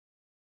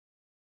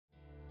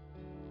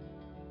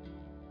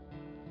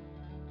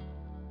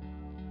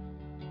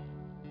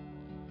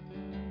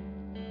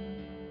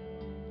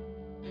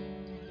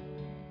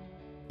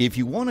If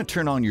you want to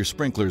turn on your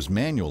sprinklers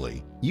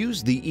manually,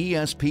 use the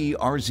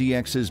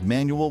ESP-RZX's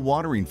Manual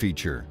Watering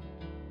feature.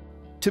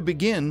 To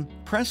begin,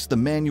 press the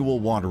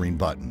Manual Watering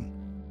button.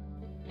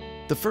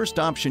 The first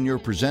option you're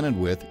presented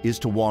with is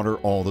to water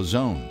all the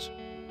zones.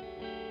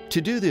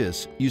 To do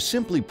this, you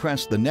simply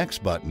press the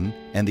Next button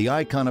and the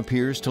icon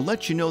appears to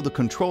let you know the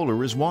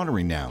controller is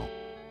watering now.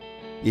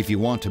 If you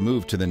want to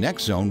move to the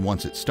next zone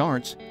once it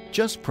starts,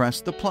 just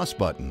press the plus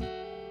button.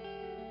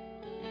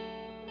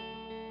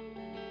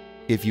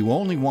 If you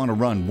only want to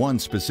run one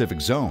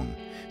specific zone,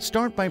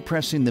 start by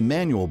pressing the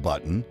Manual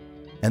button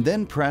and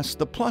then press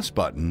the plus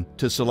button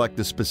to select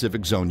the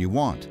specific zone you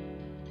want.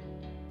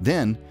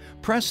 Then,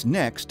 press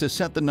Next to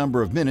set the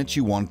number of minutes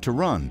you want to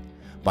run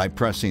by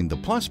pressing the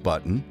plus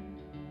button,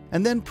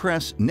 and then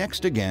press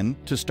Next again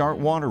to start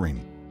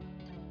watering.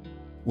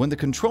 When the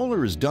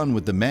controller is done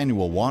with the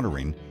manual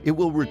watering, it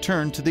will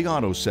return to the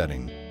auto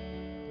setting.